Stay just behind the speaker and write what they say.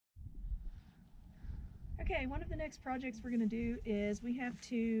Okay, one of the next projects we're going to do is we have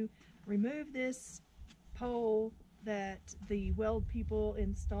to remove this pole that the weld people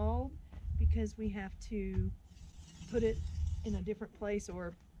installed, because we have to put it in a different place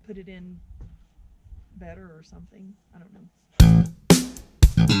or put it in better or something. I don't know.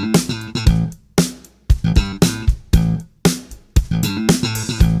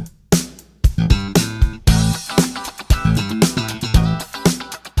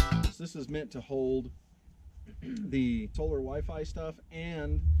 This is meant to hold the solar Wi-Fi stuff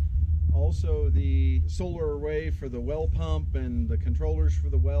and also the solar array for the well pump and the controllers for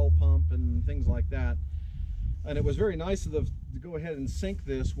the well pump and things like that. And it was very nice of them to go ahead and sink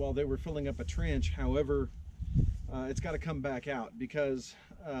this while they were filling up a trench. However, it's got to come back out because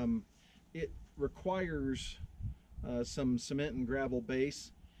it requires some cement and gravel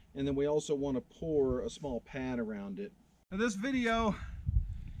base, and then we also want to pour a small pad around it. Now, this video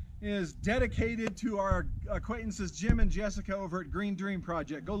is dedicated to our acquaintances Jim and Jessica over at Green Dream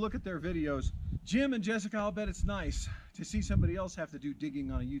Project. Go look at their videos. Jim and Jessica, I'll bet it's nice to see somebody else have to do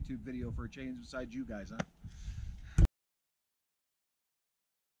digging on a YouTube video for a change besides you guys,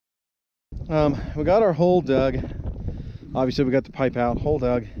 huh? We got our hole dug. Obviously we got the pipe out, hole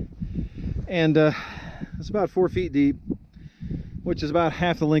dug, and it's about 4 feet deep, which is about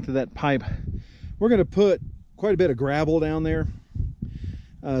half the length of that pipe. We're going to put quite a bit of gravel down there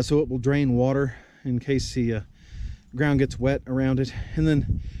so it will drain water in case the ground gets wet around it. And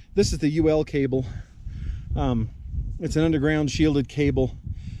then this is the UL cable. It's an underground shielded cable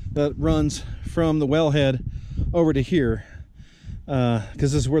that runs from the wellhead over to here,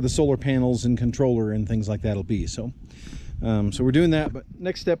 because this is where the solar panels and controller and things like that will be. So we're doing that, but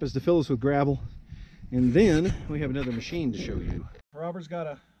next step is to fill this with gravel, and then we have another machine to show you. Robert's got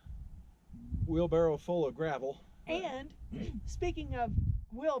a wheelbarrow full of gravel. And speaking of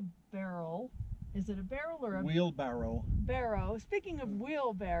wheelbarrow, is it a barrel or a wheelbarrow? Barrow. Speaking of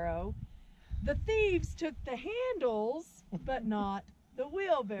wheelbarrow, the thieves took the handles, but not the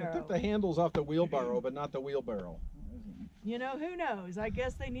wheelbarrow. They took the handles off the wheelbarrow, but not the wheelbarrow. You know, who knows? I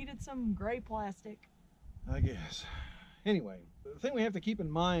guess they needed some gray plastic. I guess. Anyway, the thing we have to keep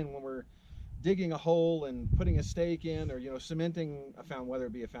in mind when we're digging a hole and putting a stake in, or cementing whether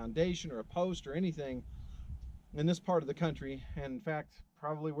it be a foundation or a post or anything in this part of the country, and in fact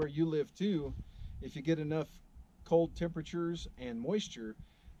probably where you live too, if you get enough cold temperatures and moisture,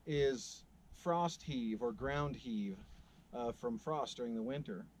 is frost heave or ground heave from frost during the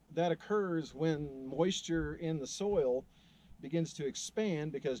winter. That occurs when moisture in the soil begins to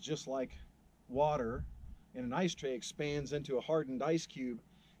expand, because just like water in an ice tray expands into a hardened ice cube,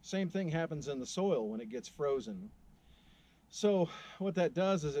 same thing happens in the soil when it gets frozen. So what that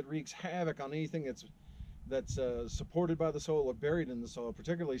does is it wreaks havoc on anything that's supported by the soil or buried in the soil,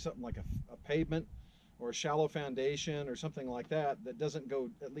 particularly something like a pavement or a shallow foundation or something like that doesn't go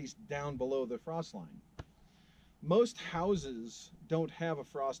at least down below the frost line. Most houses don't have a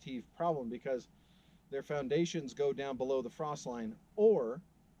frost heave problem because their foundations go down below the frost line, or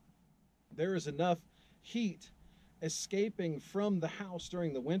there is enough heat escaping from the house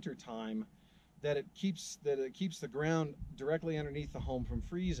during the winter time that it keeps the ground directly underneath the home from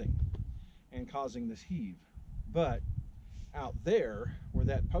freezing and causing this heave. But out there where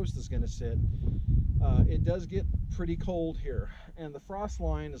that post is going to sit, it does get pretty cold here, and the frost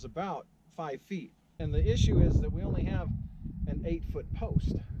line is about 5 feet. And the issue is that we only have an 8-foot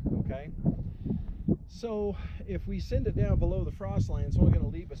post, okay? So if we send it down below the frost line, it's only going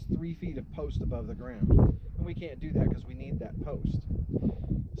to leave us 3 feet of post above the ground. And we can't do that because we need that post.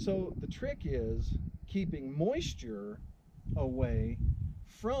 So the trick is keeping moisture away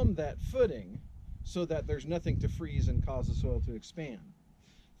from that footing so that there's nothing to freeze and cause the soil to expand.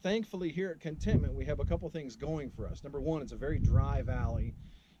 Thankfully, here at Contentment, we have a couple things going for us. Number one, it's a very dry valley.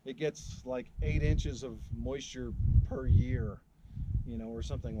 It gets like 8 inches of moisture per year, or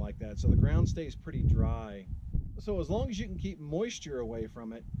something like that. So the ground stays pretty dry. So as long as you can keep moisture away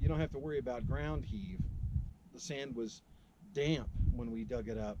from it, you don't have to worry about ground heave. The sand was damp when we dug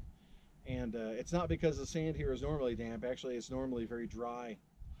it up. And it's not because the sand here is normally damp. Actually, it's normally very dry.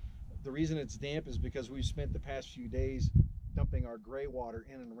 The reason it's damp is because we've spent the past few days dumping our gray water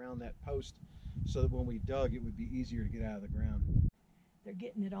in and around that post so that when we dug, it would be easier to get out of the ground. They're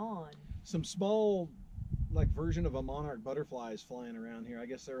getting it on. Some small, version of a monarch butterfly is flying around here. I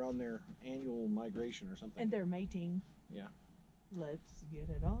guess they're on their annual migration or something. And they're mating. Yeah. Let's get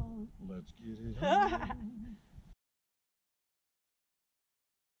it on. Let's get it on.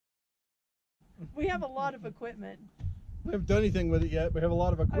 We have a lot of equipment. We haven't done anything with it yet. We have a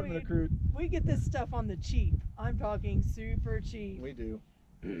lot of equipment accrued. We get this stuff on the cheap. I'm talking super cheap. We do.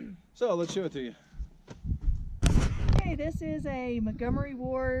 So let's show it to you. Okay, this is a Montgomery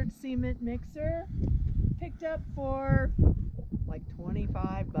Ward cement mixer. Picked up for like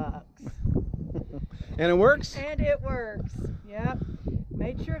 25 bucks. And it works? And it works. Yep.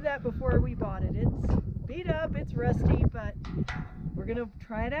 Made sure of that before we bought it. It's beat up, it's rusty, but we're gonna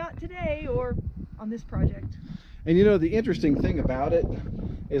try it out today or on this project. And you know, the interesting thing about it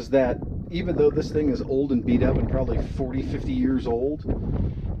is that even though this thing is old and beat up and probably 40, 50 years old,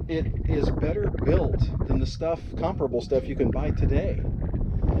 it is better built than the stuff, comparable stuff you can buy today.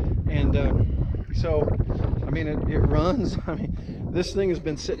 And so, I mean, it runs. I mean, this thing has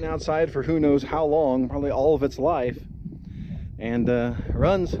been sitting outside for who knows how long, probably all of its life, and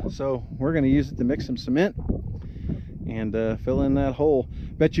runs. So we're going to use it to mix some cement and fill in that hole.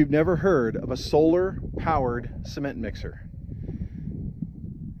 Bet you've never heard of a solar-powered cement mixer.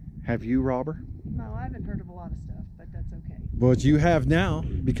 Have you, Robert? No, I haven't heard of a lot of stuff, but that's okay. Well, you have now,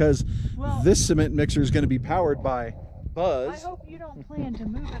 because Well, this cement mixer is going to be powered by Buzz. I hope you don't plan to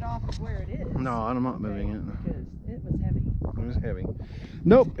move it off of where it is. No, I'm not moving it. Because it was heavy. It was heavy.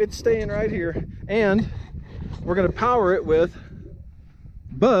 Nope, it's staying right here. And we're going to power it with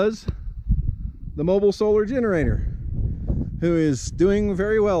Buzz, the mobile solar generator, who is doing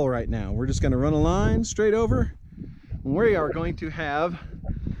very well right now. We're just going to run a line straight over. We are going to have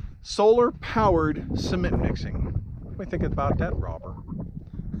solar powered cement mixing. What do you think about that, Robert?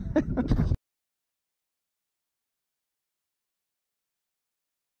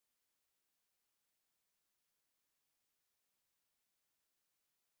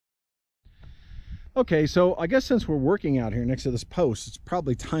 Okay, so I guess since we're working out here next to this post, it's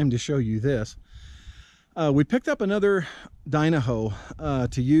probably time to show you this. We picked up another Dyna-hoe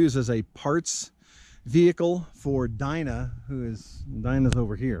to use as a parts vehicle for Dinah, Dinah's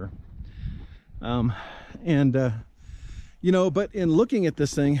over here. You know, but in looking at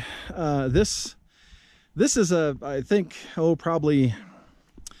this thing, this is I think, probably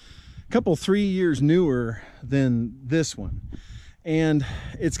a couple, 3 years newer than this one. And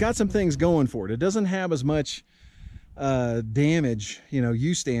it's got some things going for it. It doesn't have as much damage,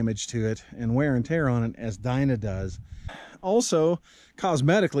 use damage to it and wear and tear on it as Dyna does. Also,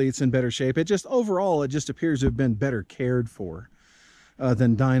 cosmetically, it's in better shape. Overall, it just appears to have been better cared for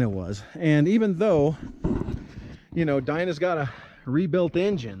than Dyna was. And even though, Dyna's got a rebuilt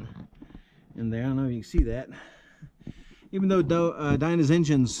engine in there, I don't know if you can see that. Even though Dyna's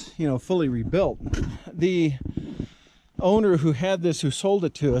engine's, fully rebuilt, the owner who had this, who sold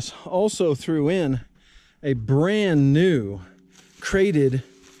it to us, also threw in a brand new crated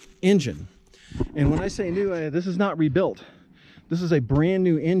engine. And when I say new, this is not rebuilt. This is a brand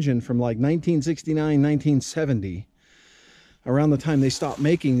new engine from like 1969, 1970, around the time they stopped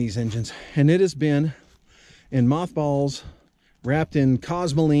making these engines. And it has been in mothballs, wrapped in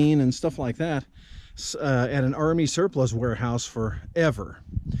cosmoline and stuff like that, at an Army surplus warehouse forever.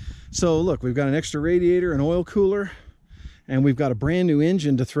 So look, we've got an extra radiator, an oil cooler, and we've got a brand new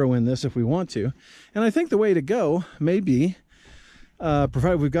engine to throw in this if we want to. And I think the way to go may be,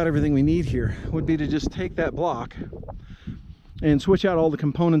 provided we've got everything we need here, would be to just take that block and switch out all the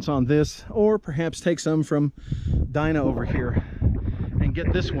components on this, or perhaps take some from Dyna over here and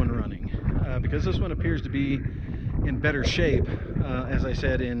get this one running, because this one appears to be in better shape, as I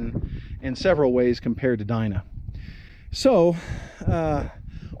said, in several ways compared to Dyna. So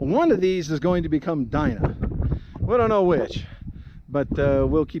one of these is going to become Dyna. We don't know which, but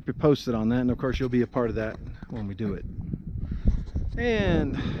we'll keep you posted on that, and of course you'll be a part of that when we do it.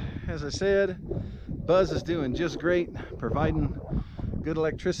 And as I said, Buzz is doing just great, providing good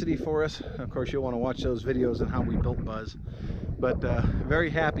electricity for us. Of course you'll want to watch those videos on how we built Buzz, but very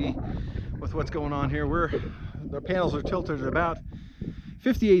happy with what's going on here. The panels are tilted at about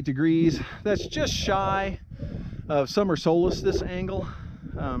 58 degrees. That's just shy of summer solstice, this angle,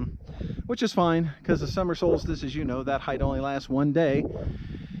 which is fine, because the summer solstice, as you know, that height only lasts one day,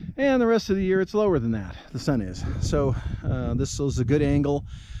 and the rest of the year it's lower than that, the sun is. So this is a good angle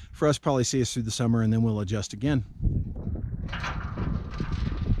for us, probably see us through the summer, and then we'll adjust again.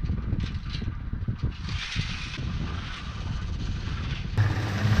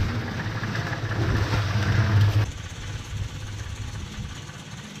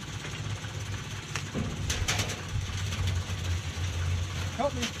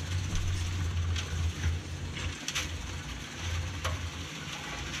 Help me.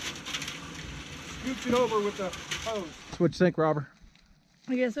 Scooped it over with the hose. So what'd you think, Robert?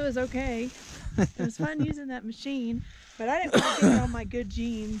 I guess it was okay. It was fun using that machine, but I didn't want to get on my good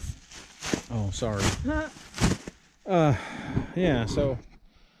jeans. Oh, sorry. Yeah, so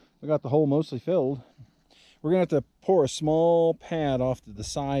we got the hole mostly filled. We're gonna have to pour a small pad off to the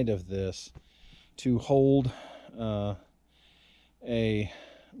side of this to hold a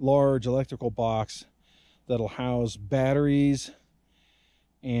large electrical box that'll house batteries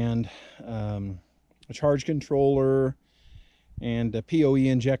and a charge controller and a PoE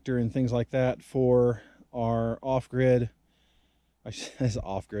injector and things like that for our off-grid,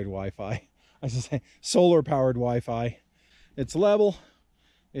 off-grid Wi-Fi. I should say solar-powered Wi-Fi. It's level,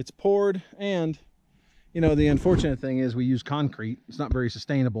 it's poured, and you know, the unfortunate thing is we use concrete. It's not very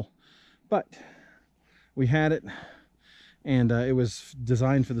sustainable, but we had it, and it was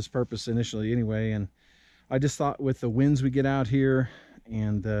designed for this purpose initially anyway. And I just thought with the winds we get out here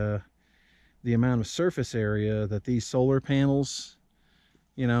and the amount of surface area that these solar panels,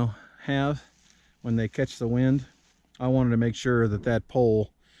 you know, have when they catch the wind, I wanted to make sure that that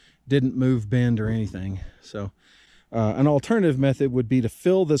pole didn't move, bend, or anything. So an alternative method would be to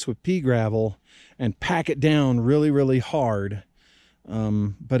fill this with pea gravel and pack it down really, really hard.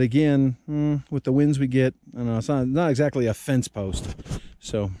 But again, with the winds we get, I don't know, it's not exactly a fence post.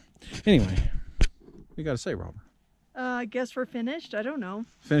 So anyway, what you got to say, Robert? I guess we're finished. I don't know.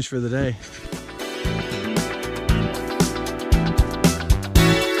 Finished for the day.